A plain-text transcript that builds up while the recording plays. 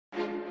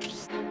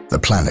The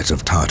planet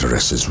of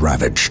Tartarus is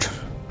ravaged.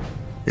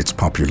 Its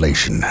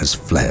population has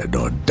fled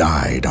or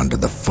died under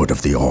the foot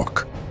of the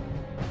Orc.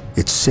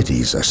 Its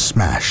cities are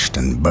smashed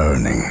and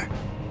burning.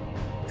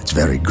 Its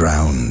very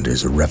ground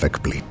is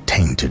irrevocably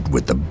tainted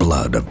with the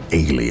blood of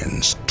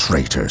aliens,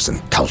 traitors, and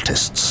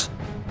cultists.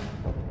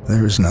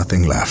 There is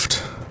nothing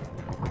left.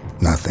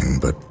 Nothing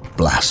but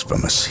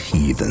blasphemous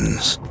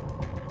heathens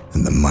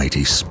and the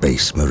mighty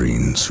space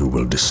marines who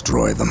will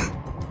destroy them.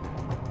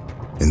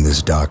 In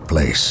this dark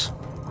place,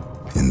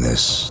 in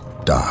this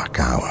dark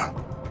hour,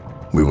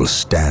 we will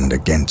stand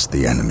against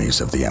the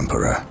enemies of the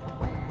Emperor,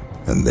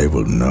 and they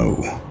will know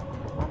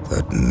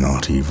that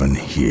not even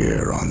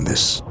here on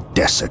this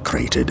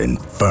desecrated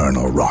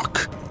infernal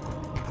rock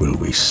will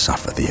we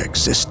suffer the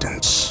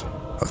existence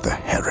of the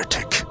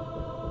heretic.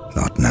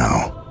 Not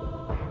now,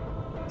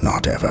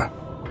 not ever.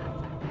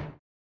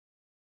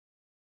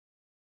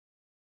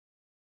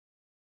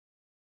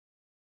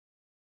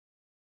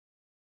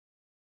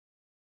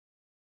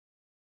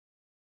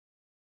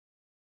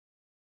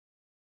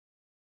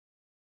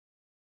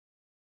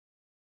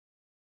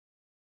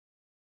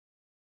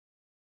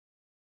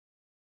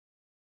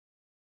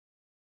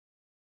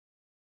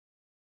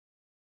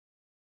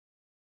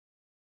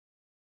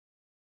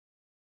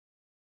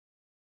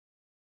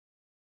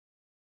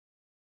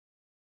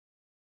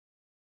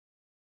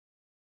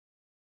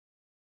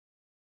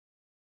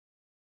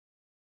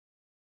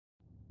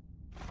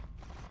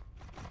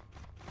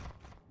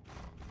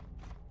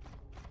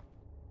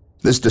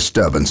 This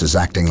disturbance is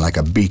acting like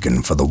a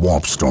beacon for the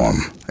warp storm,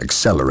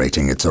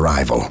 accelerating its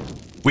arrival.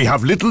 We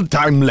have little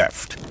time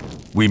left.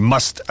 We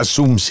must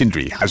assume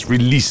Sindri has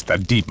released the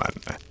demon.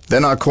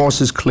 Then our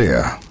course is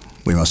clear.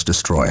 We must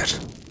destroy it.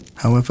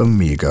 However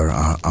meager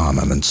our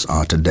armaments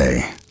are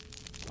today,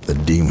 the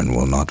demon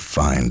will not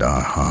find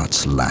our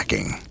hearts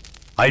lacking.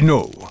 I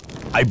know.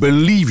 I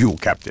believe you,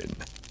 Captain.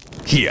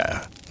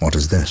 Here. What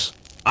is this?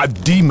 A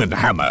demon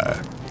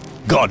hammer.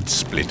 God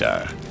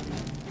Splitter.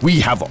 We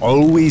have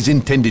always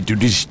intended to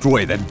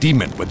destroy the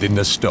demon within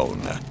the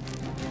stone.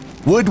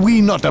 Would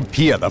we not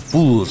appear the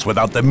fools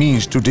without the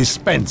means to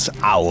dispense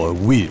our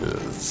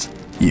wills?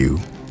 You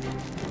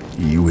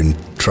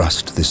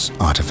entrust this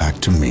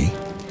artifact to me?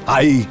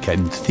 I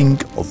can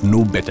think of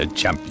no better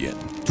champion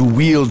to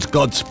wield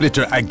God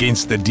Splitter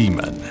against the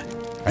demon.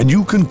 And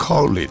you can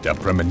call it a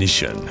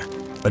premonition,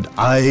 but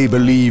I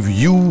believe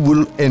you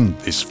will end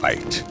this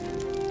fight,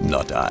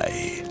 not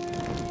I.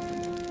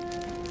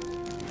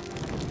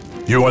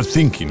 You are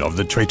thinking of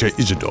the traitor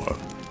Isidore.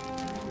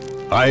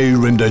 I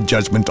render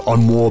judgment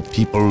on more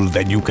people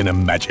than you can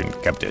imagine,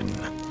 Captain.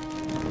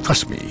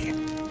 Trust me,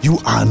 you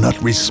are not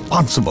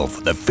responsible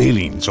for the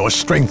failings or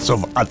strengths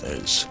of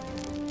others.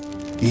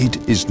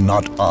 It is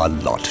not our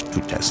lot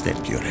to test their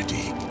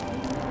purity.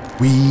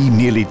 We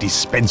merely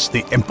dispense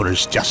the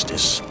Emperor's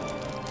justice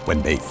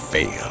when they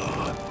fail.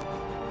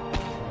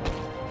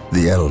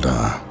 The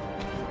Eldar,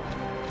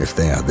 if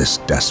they are this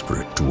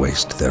desperate to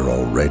waste their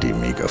already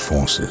meager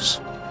forces,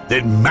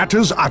 then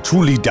matters are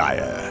truly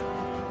dire.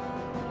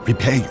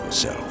 Prepare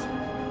yourself.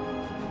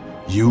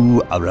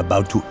 You are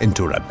about to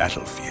enter a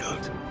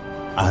battlefield,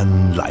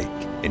 unlike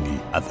any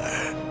other.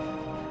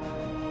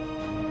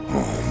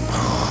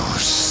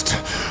 Almost.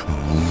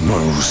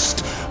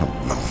 A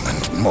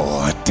moment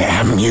more,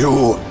 damn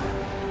you.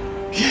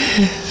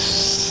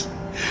 Yes,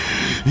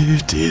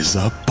 it is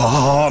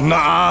upon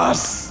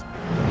us.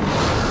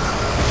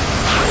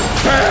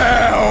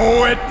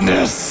 Bear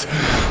witness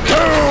to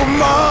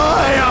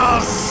my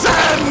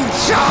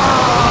ascension!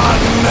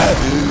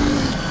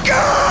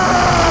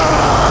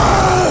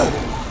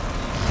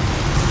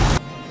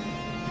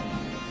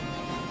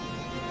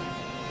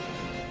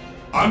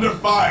 Under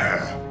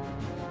fire!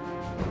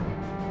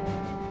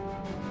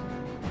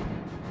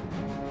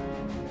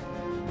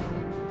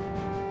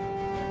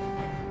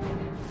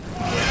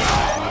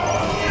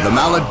 the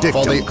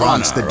maledictum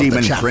grants the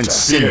demon prince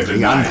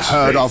Sindri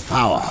unheard of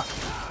power.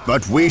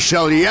 But we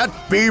shall yet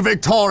be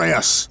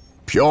victorious.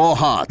 Pure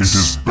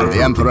hearts and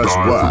the Emperor's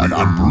word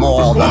are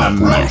more than a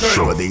match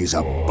for these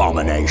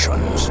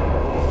abominations.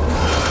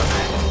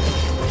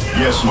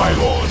 Yes, my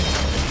lord.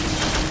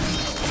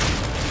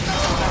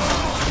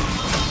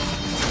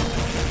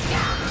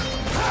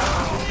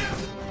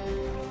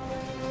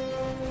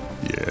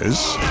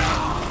 Yes?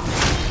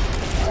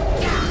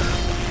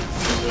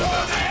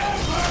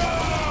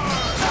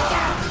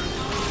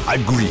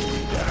 Agreed.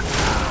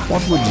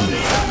 What would you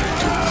have me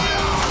do?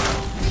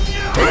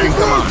 Taking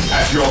command.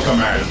 At your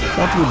command.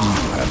 What would you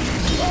have me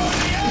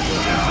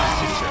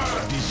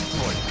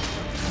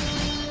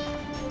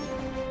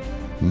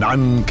do?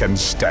 None can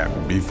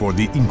stand before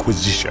the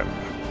Inquisition.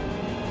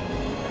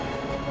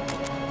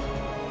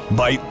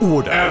 By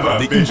order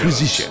of the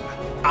Inquisition,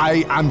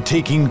 I am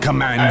taking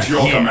command At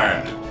your here.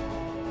 command.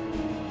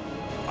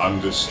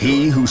 Understood.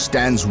 He who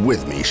stands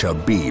with me shall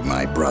be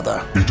my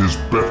brother. It is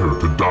better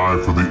to die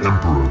for the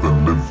Emperor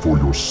than live for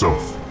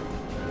yourself.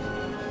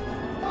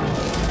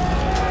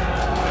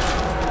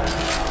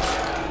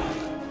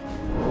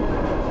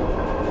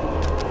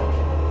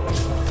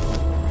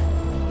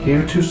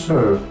 Here to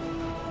serve.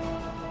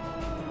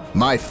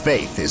 My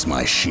faith is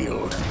my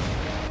shield.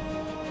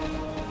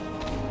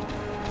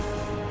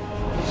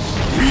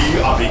 We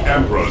are the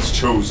Emperor's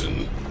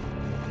chosen.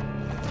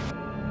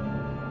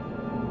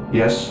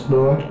 Yes,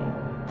 Lord?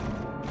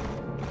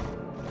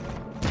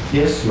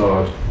 Yes,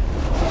 Lord.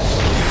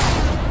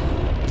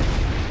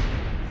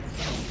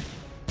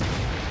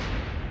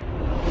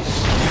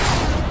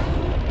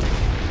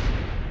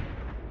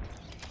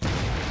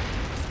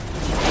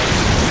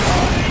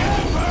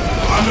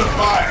 Under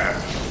fire!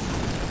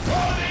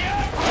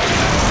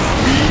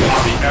 We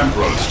are the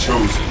Emperor's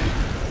chosen.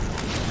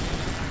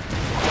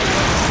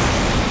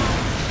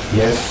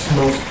 Yes,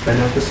 most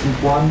beneficent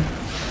one.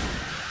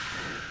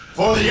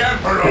 For the Build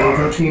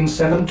Emperor! routine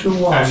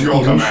 721 At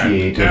your command,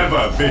 initiated.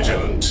 ever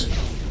vigilant.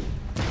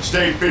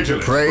 Stay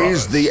vigilant,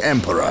 Praise brothers. the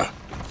Emperor.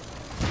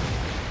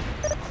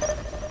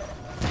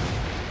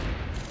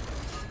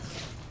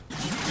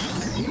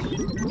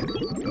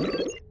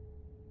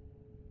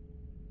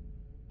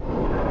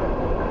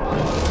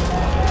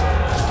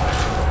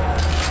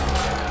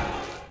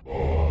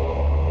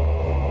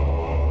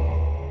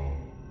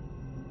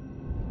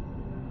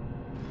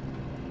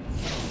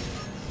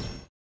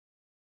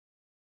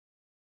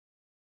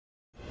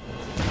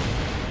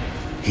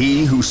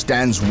 He who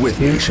stands with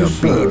me Here to shall be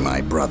serve.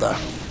 my brother.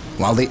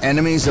 While the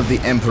enemies of the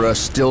Emperor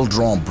still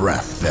draw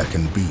breath, there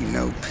can be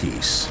no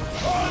peace.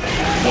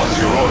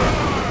 What's your order?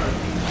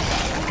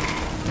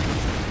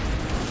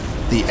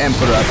 The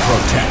Emperor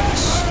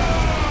protects.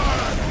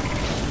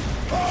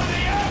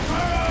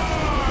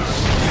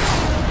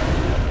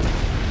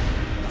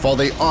 For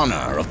the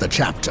honor of the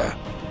chapter,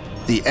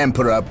 the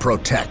Emperor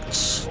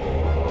protects.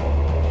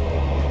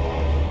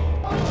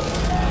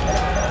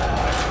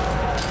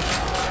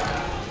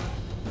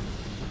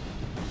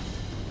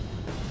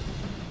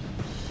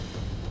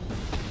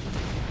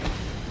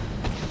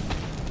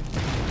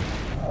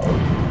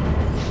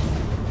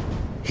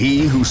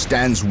 He who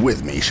stands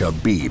with me shall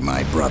be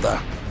my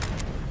brother.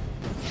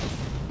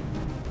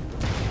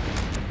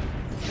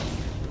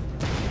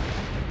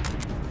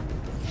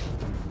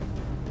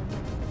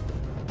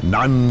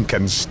 None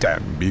can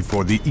stand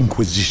before the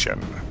Inquisition.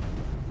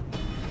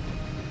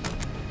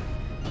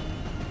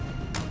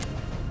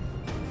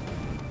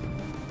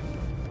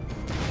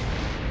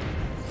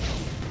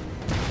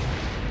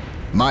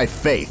 My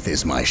faith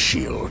is my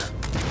shield.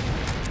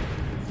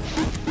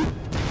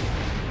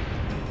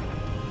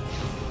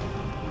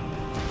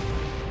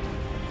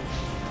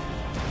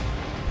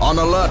 On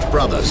alert,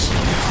 brothers.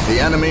 The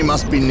enemy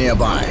must be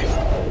nearby.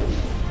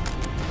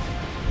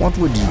 What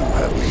would you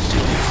have me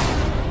do?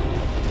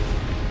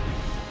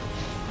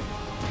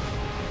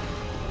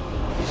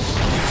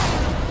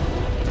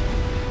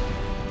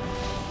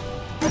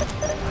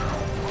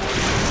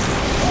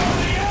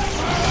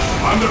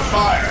 Under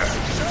fire!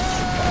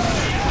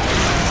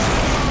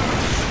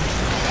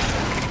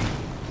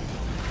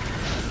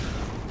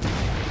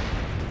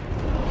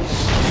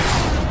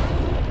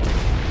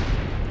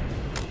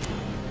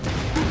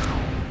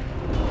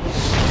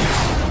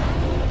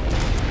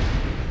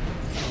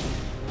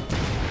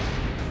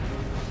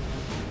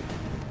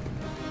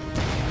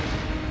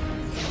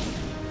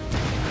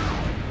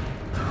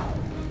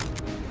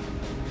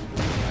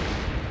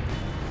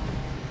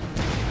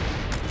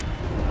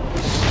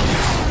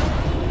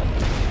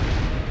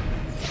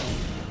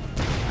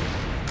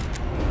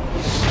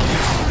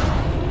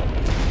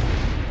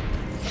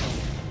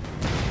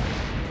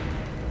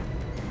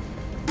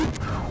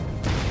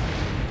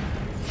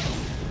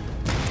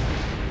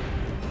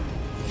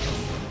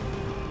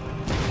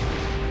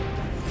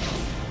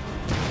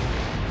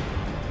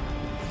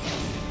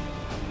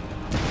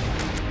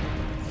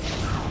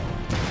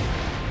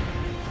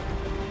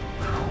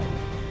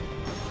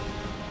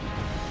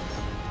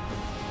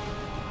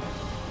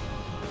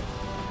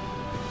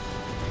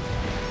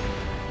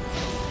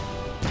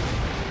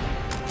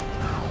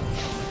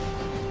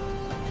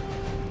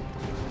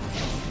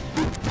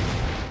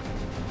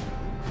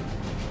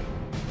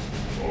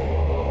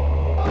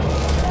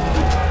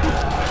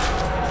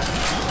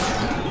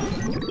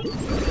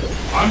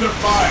 Under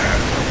fire!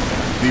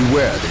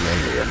 Beware the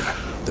alien,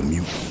 the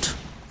mutant,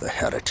 the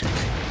heretic.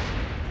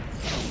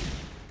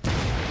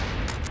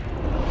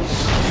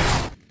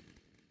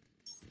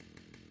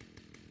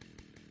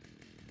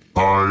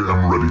 I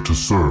am ready to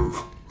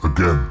serve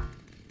again.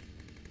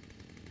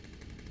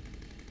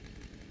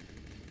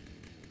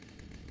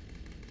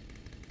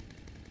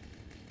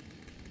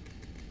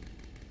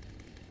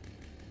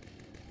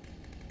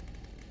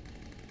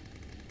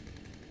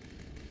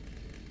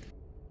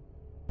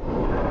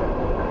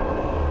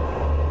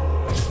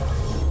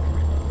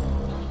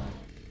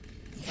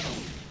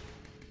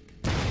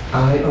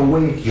 I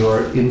await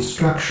your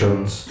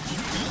instructions.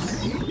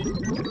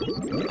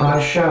 I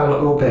shall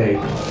obey.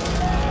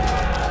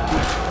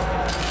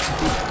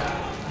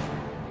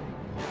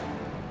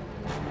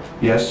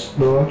 Yes,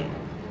 Lord?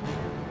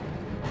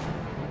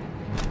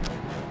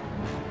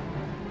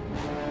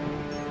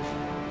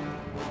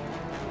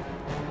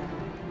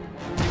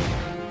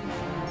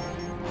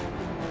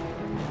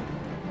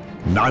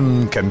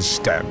 None can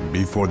stand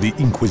before the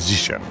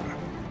Inquisition.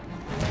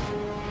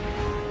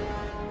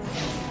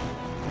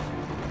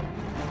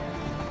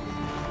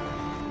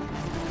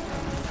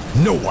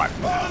 No one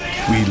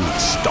will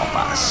stop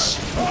us.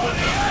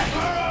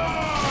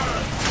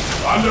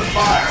 Under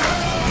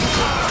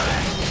fire!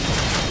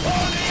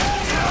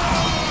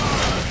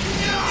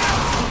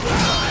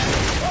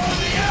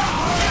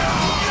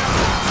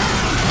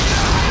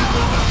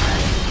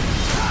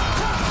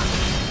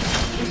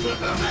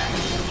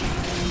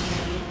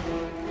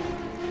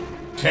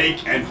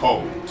 Take and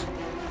hold.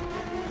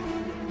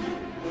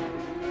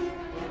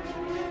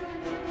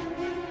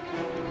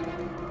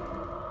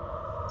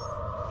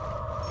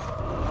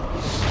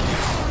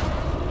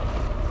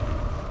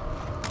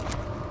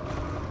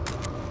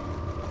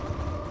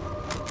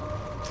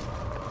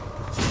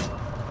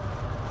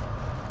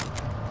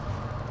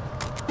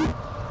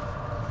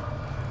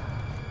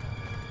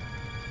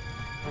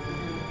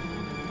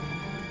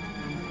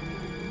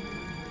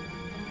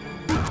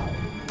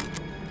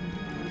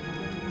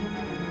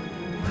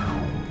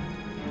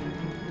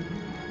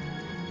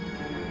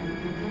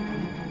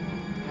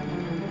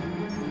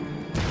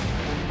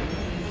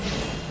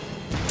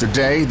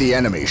 Today the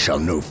enemy shall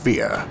know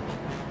fear.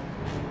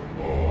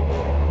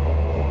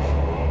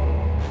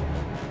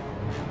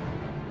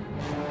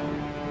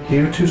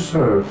 Here to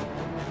serve.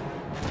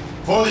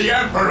 For the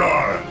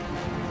Emperor!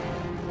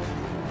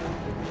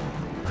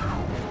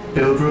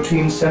 Build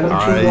routine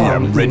 721 I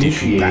am ready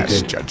initiated. to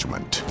pass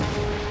judgment.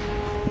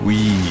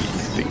 We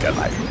think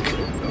alike.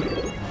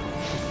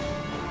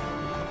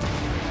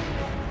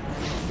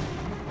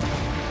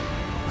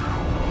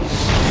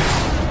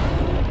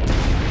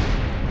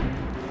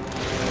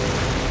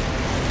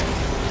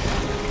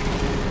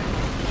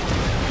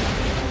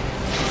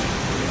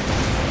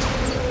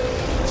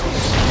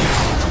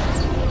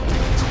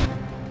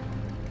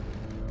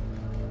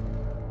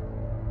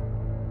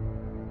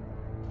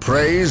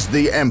 Praise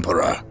the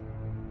Emperor.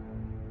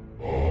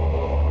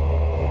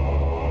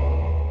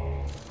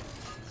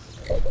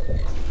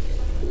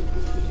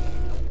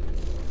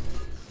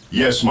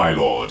 Yes, my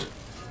lord.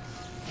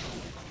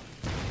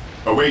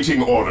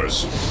 Awaiting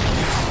orders.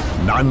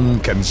 None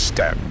can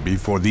stand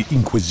before the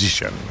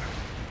Inquisition.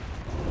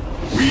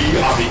 We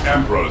are the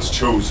Emperor's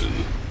chosen.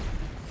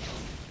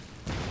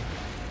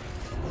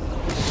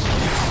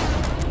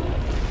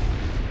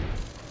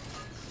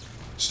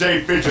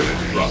 Stay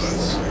vigilant,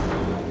 brothers.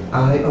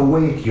 I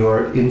await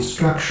your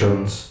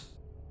instructions.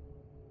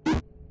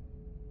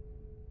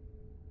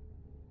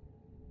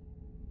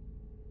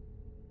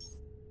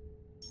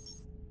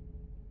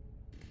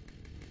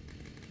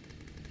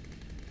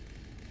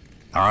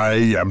 I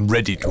am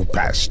ready to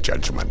pass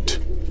judgment.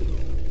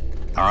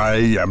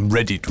 I am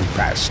ready to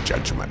pass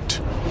judgment.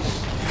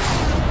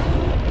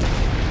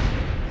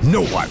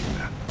 No one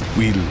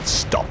will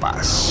stop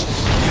us.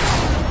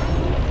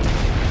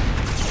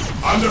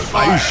 Under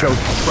fire! I shall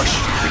crush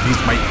you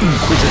beneath my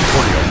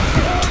inquisitorial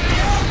boot.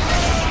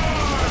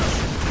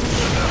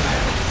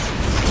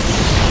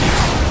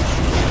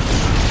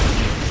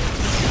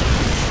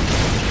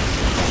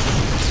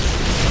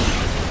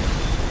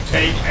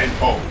 Take and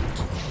hold.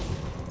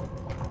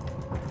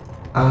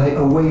 I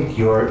await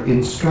your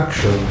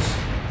instructions.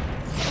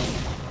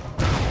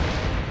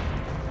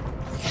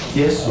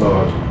 Yes,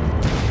 Lord.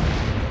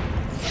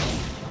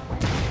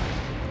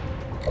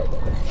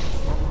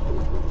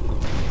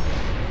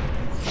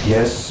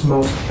 Yes,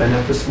 most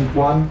beneficent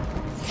one.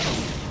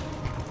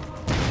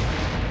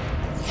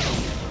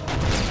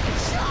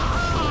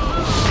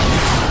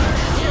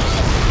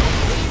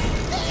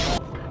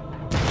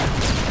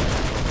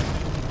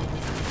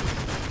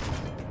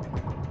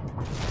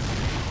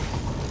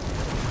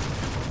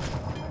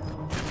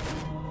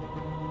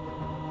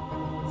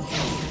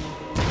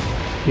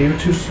 Here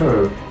to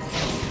serve.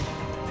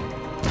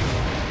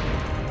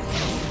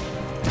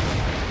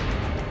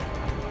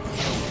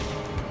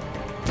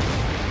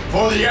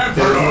 For the Build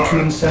Emperor!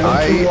 routine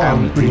I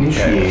am 721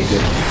 prepared.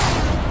 initiated.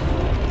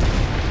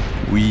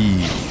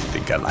 We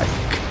think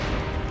alike.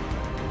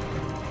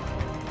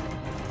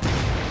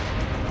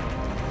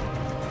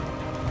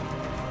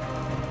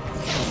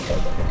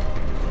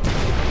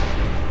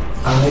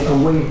 I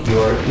await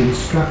your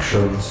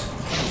instructions.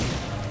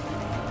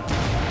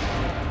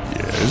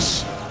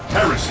 Yes?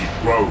 Heresy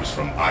grows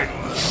from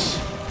idleness.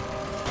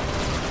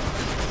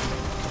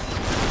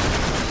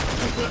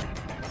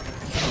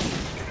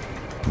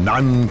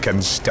 None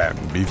can stand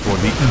before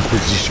the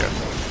Inquisition.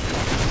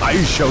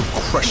 I shall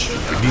crush you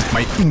beneath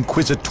my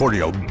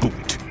inquisitorial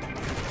boot.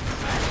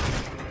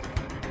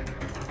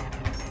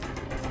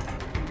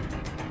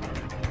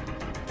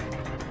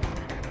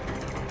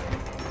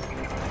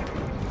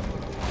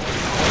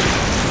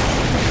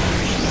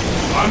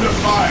 Under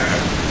fire!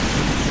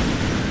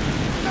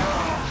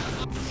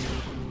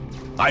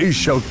 I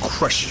shall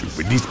crush you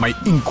beneath my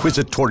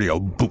inquisitorial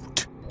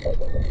boot.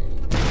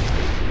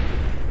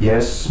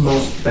 Yes,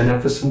 most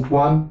beneficent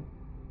one.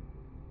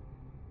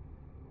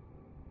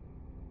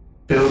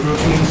 Build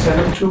routine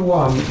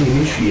 721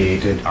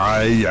 initiated.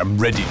 I am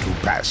ready to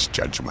pass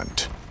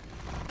judgment.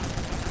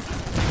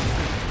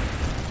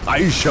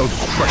 I shall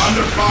crush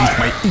Under you beneath fire.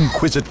 my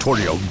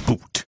inquisitorial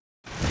boot.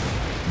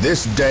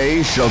 This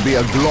day shall be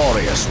a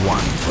glorious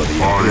one for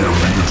the I am Imperium.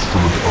 the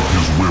instrument of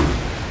his will.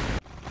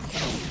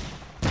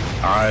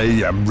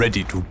 I am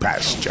ready to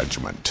pass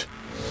judgment.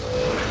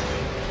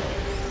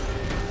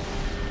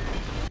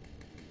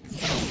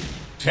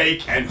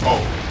 Take and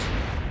hold.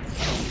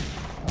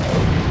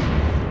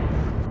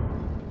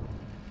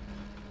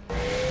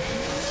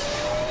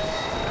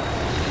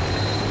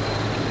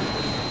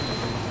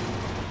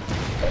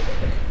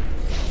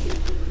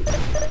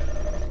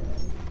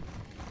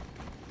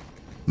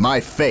 My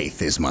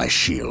faith is my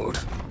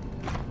shield.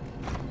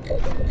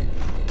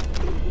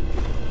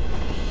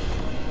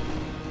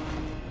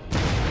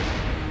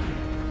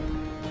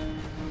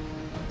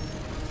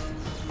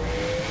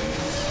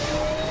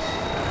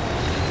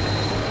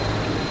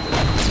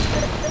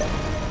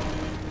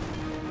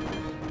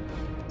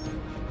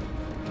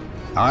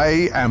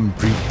 I am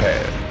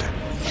prepared.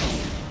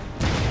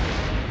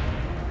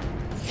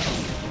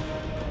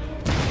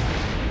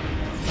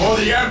 For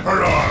the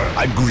Emperor!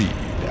 Agreed.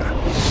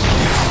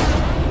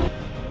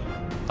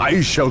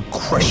 I shall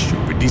crush you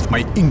beneath my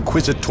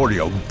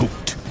inquisitorial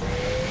boot.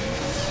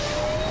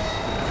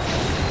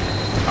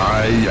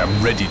 I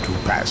am ready to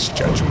pass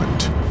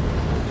judgment.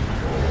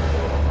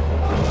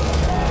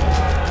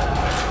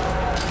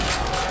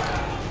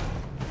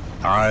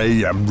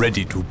 I am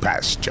ready to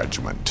pass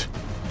judgment.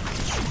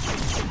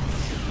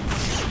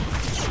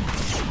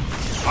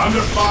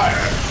 Under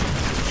fire!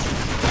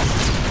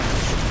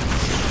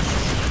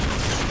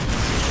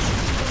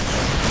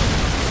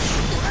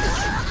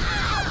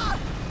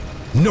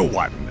 No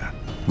one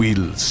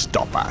will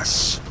stop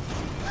us.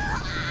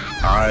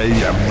 I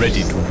am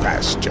ready to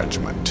pass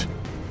judgment.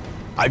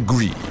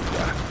 Agreed.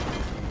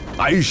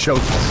 I shall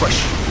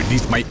crush you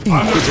beneath my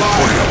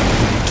inquisitorial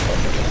boot.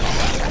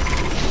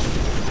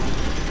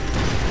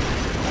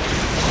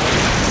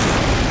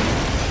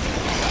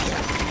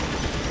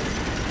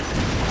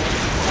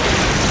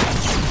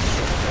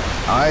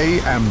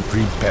 I am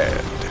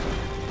prepared.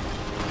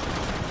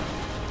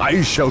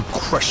 I shall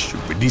crush you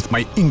beneath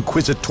my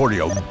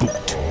inquisitorial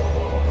boot.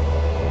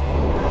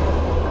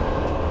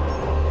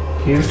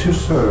 Here to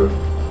serve.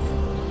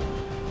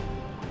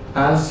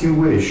 As you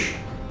wish.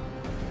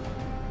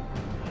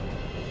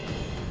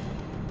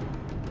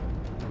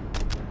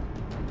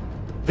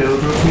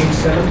 Build routine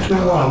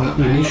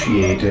 721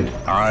 initiated.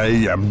 I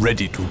am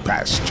ready to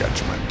pass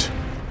judgment.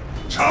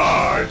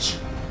 Charge!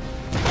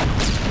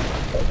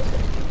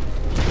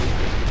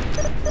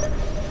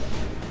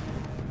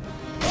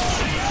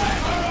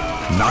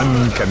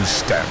 None can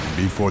stand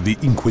before the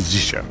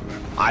Inquisition.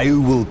 I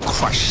will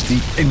crush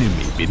the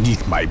enemy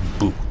beneath my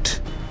boot.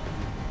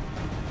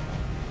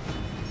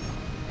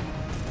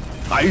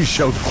 I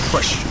shall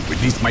crush you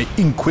beneath my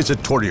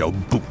inquisitorial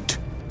boot.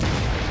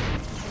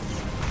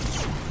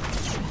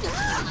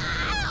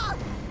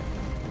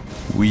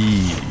 We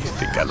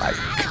think alike.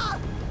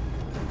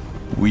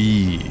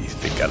 We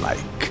think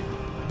alike.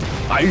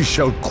 I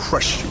shall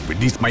crush you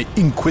beneath my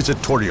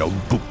inquisitorial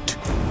boot.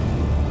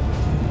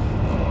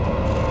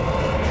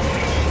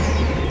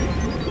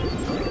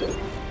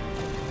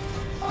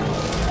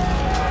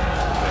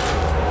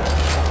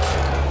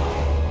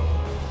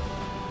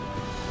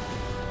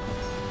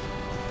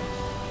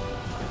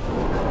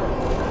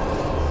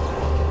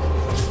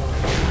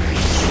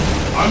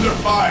 Under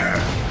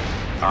fire!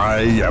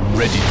 I am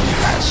ready to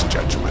pass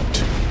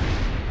judgment.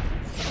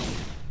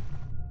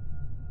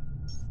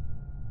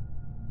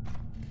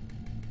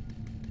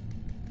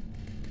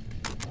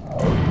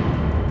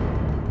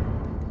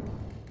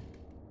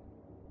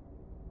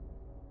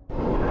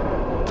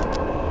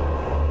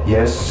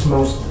 Yes,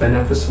 most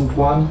beneficent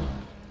one.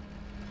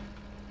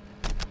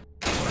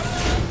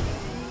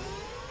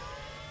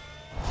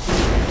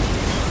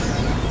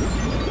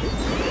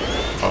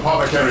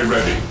 Apothecary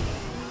ready.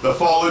 The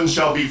fallen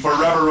shall be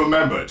forever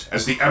remembered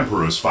as the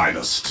Emperor's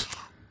finest.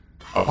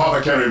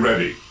 Apothecary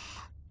ready.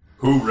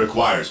 Who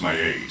requires my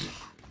aid?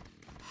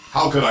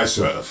 How can I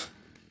serve?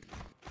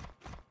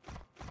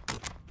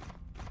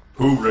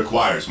 Who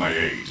requires my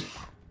aid?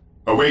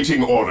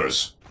 Awaiting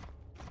orders.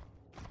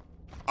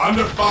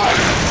 Under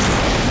fire!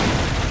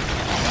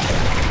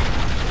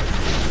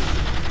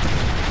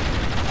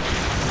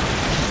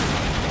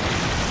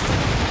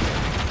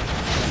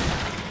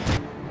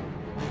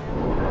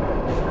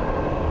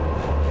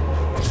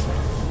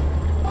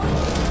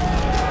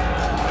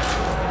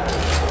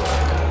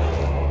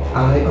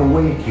 I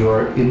await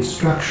your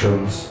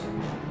instructions.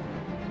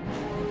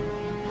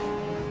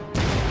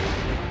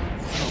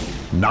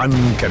 None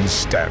can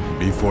stand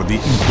before the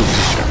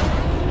Inquisition.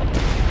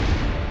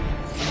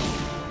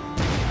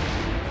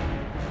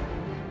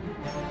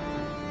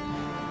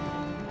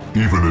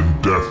 Even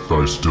in death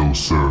I still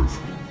serve.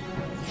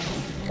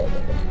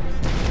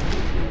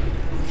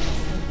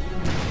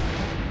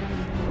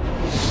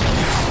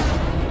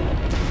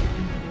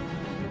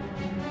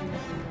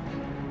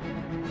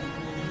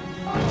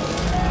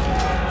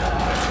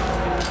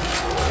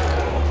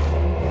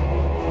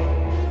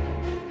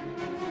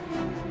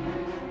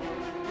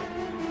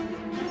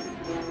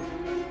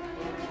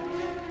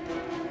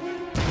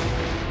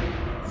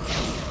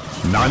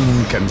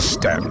 None can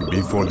stand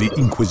before the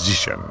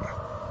Inquisition.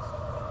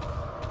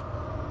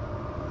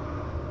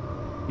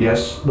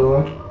 Yes,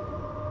 Lord?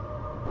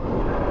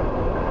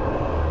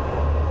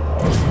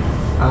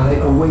 I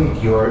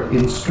await your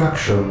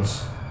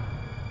instructions.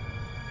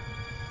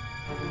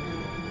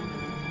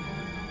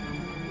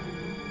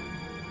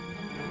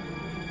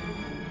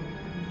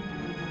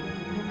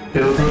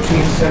 Build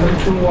routine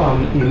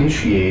 721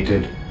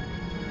 initiated.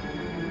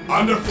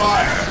 Under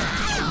fire!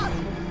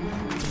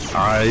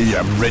 I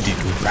am ready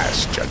to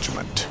pass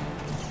judgment.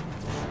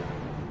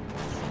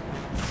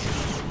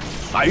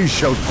 I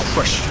shall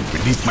crush you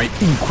beneath my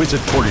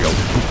inquisitorial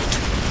boot.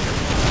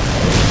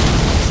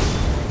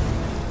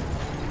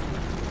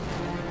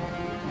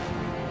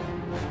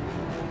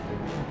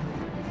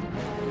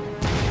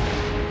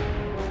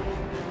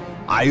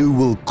 I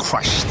will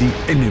crush the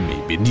enemy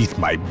beneath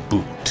my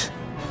boot.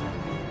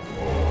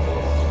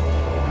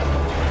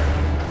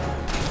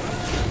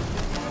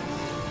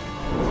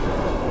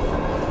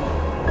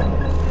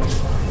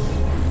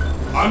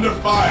 Under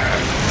fire!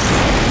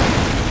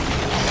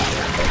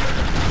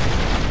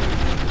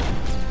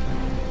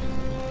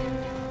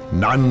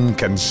 None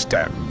can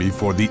stand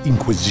before the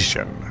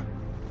Inquisition.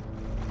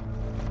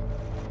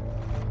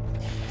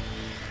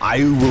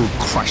 I will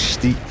crush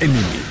the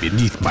enemy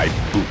beneath my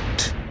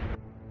boot.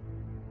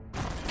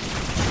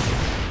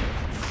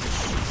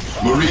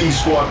 Marine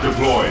squad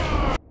deployed.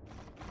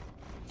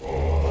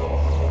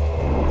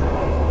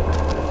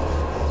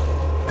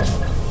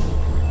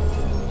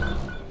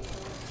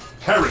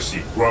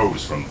 Heresy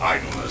grows from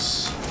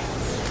idleness.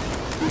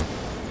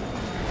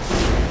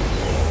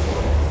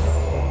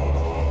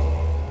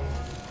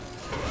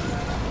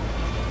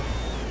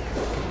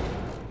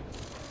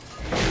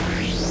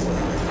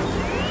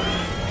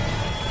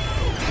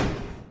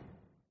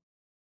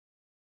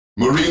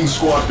 Marine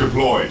squad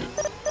deployed.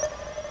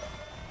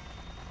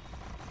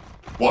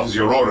 What is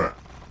your order?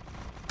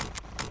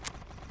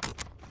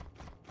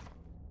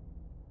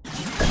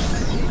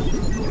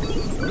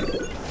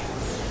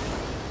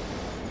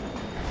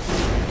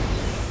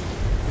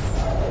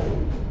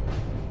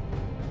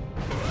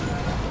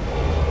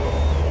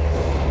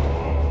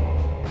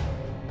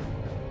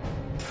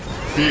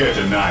 Fear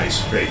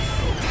denies faith.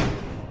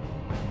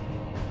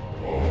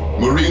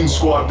 Marine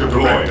squad deployed.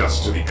 Direct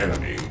us to the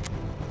enemy.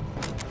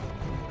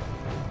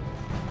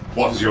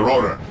 What is your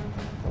order?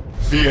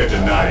 Fear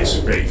denies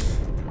faith.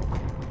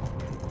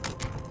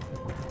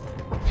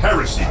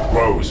 Heresy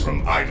grows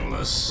from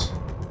idleness.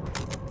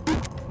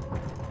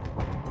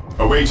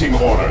 Awaiting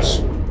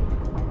orders.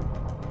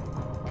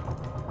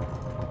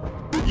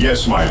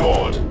 Yes, my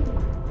lord.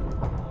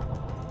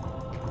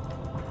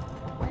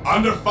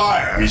 Under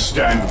fire. We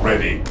stand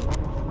ready.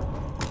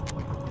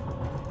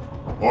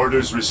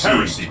 Orders received.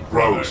 Heresy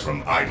grows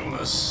from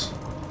idleness.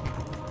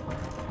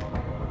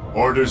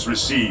 Orders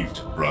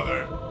received,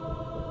 brother.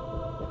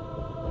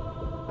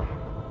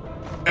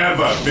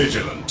 Ever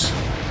vigilant.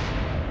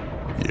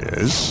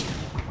 Yes?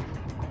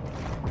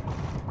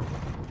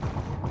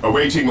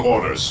 Awaiting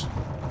orders.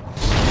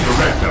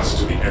 Direct us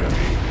to the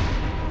enemy.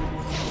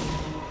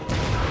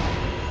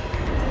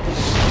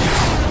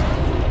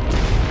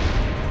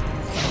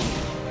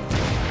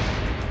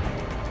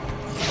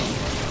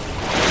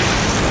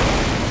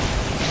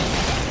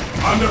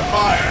 Under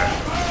fire!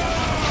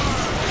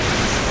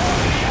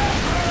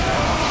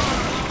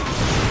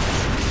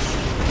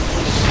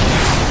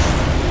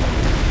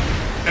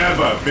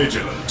 Ever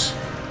vigilant.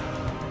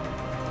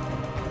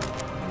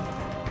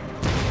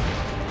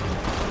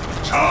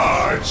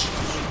 Charge!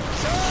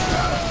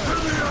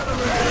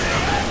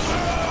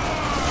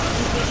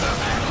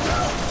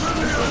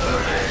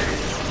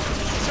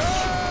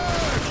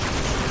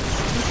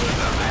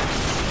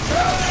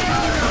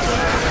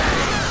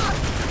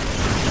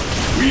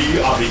 We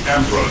are the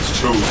Emperor's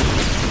chosen.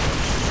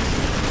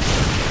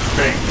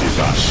 Faith is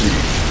our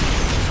shield.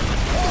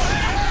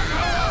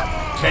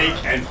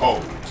 Take and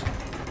hold.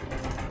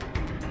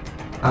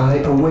 I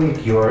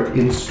await your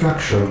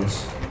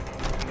instructions.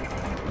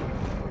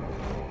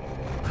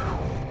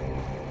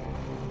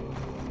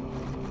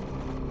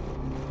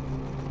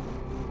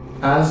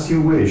 As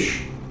you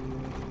wish.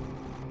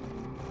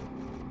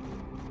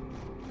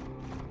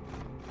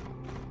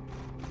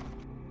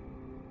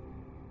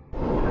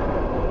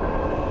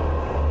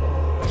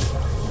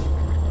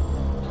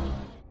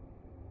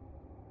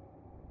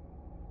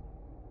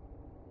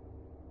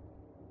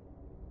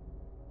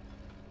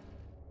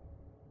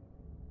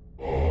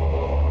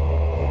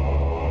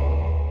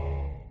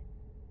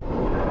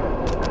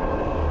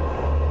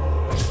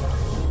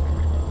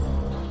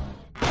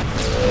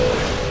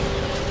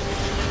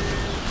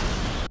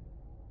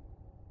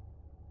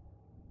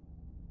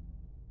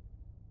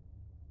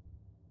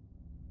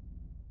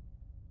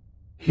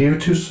 Here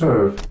to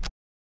serve.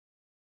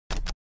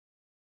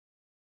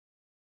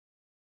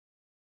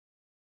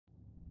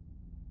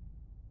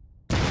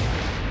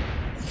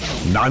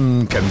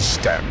 None can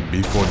stand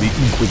before the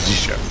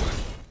Inquisition.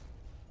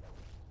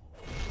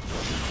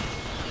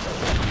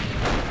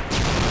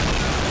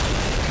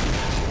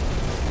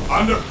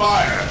 Under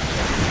fire!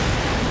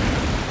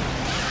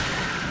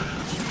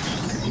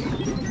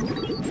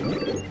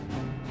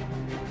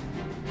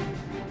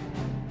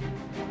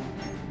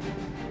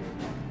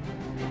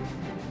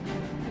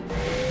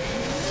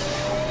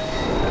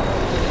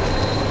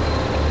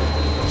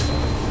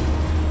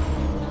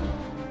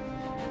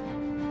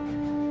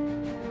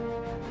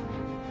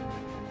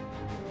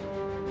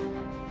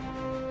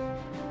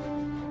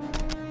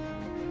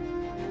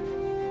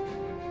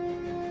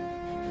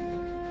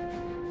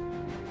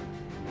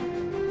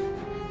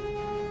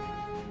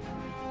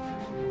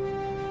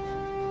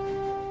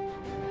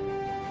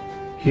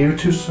 Here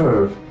to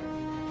serve.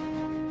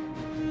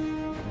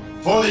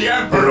 For the Build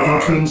Emperor!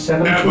 routine Ever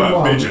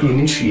 721 vigilant.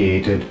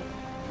 initiated.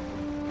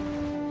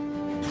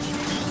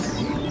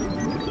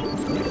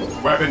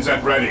 Weapons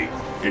at ready.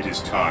 It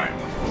is time.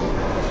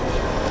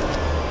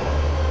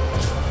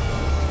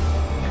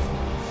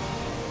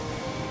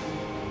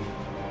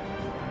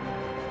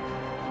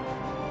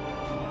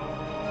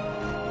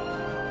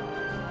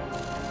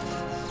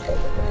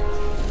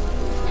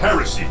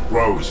 Heresy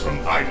grows from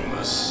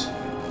idleness.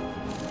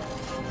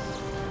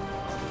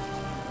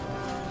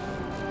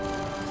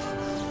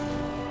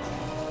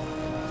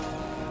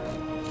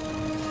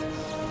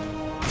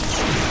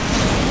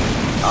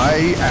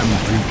 I am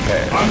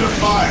prepared. Under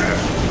fire!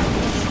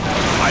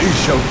 I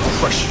shall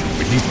crush you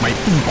beneath my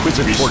We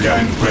inquisitorial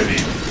stand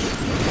ready.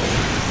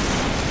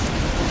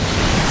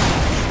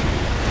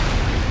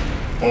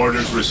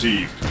 Orders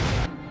received.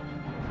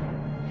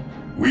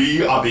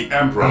 We are the I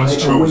Emperor's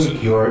chosen.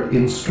 await your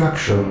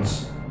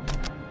instructions.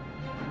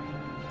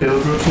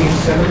 Build routine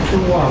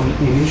 721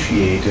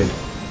 initiated.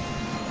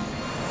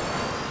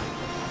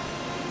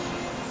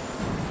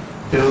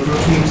 Build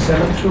routine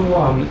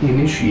 721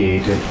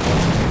 initiated.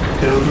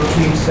 Build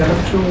routine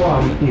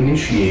 721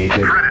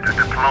 initiated. Predator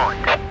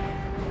deployed.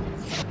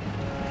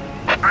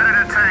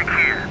 Predator tank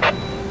here.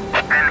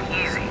 An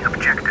easy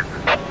objective.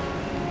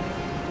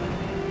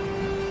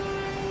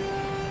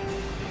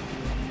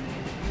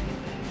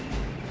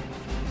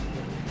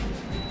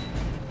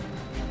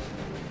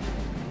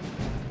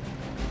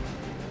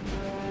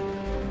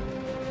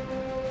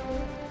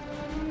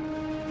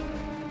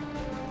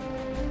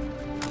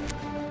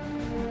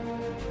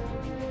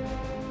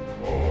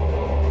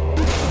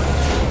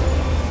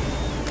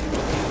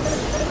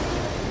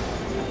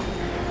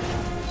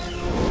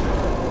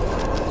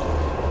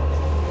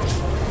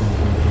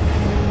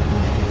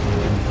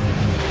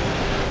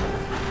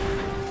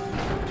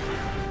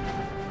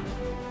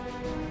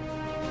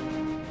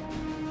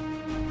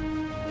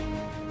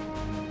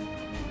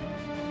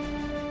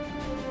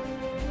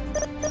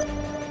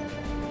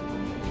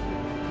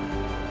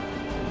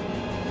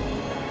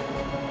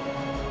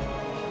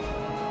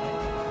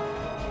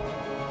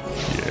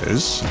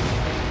 Yes?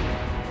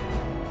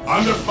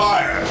 Under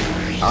fire!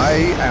 I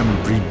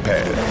am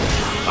prepared.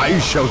 I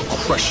shall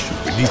crush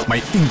you beneath my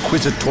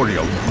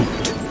inquisitorial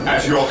boot.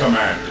 At your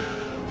command.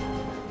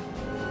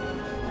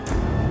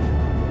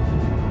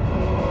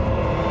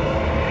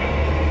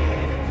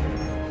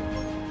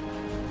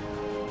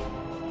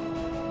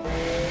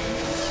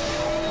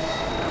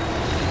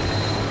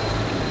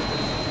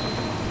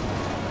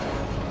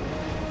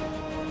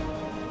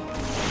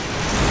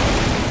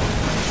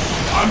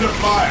 Under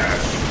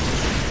fire!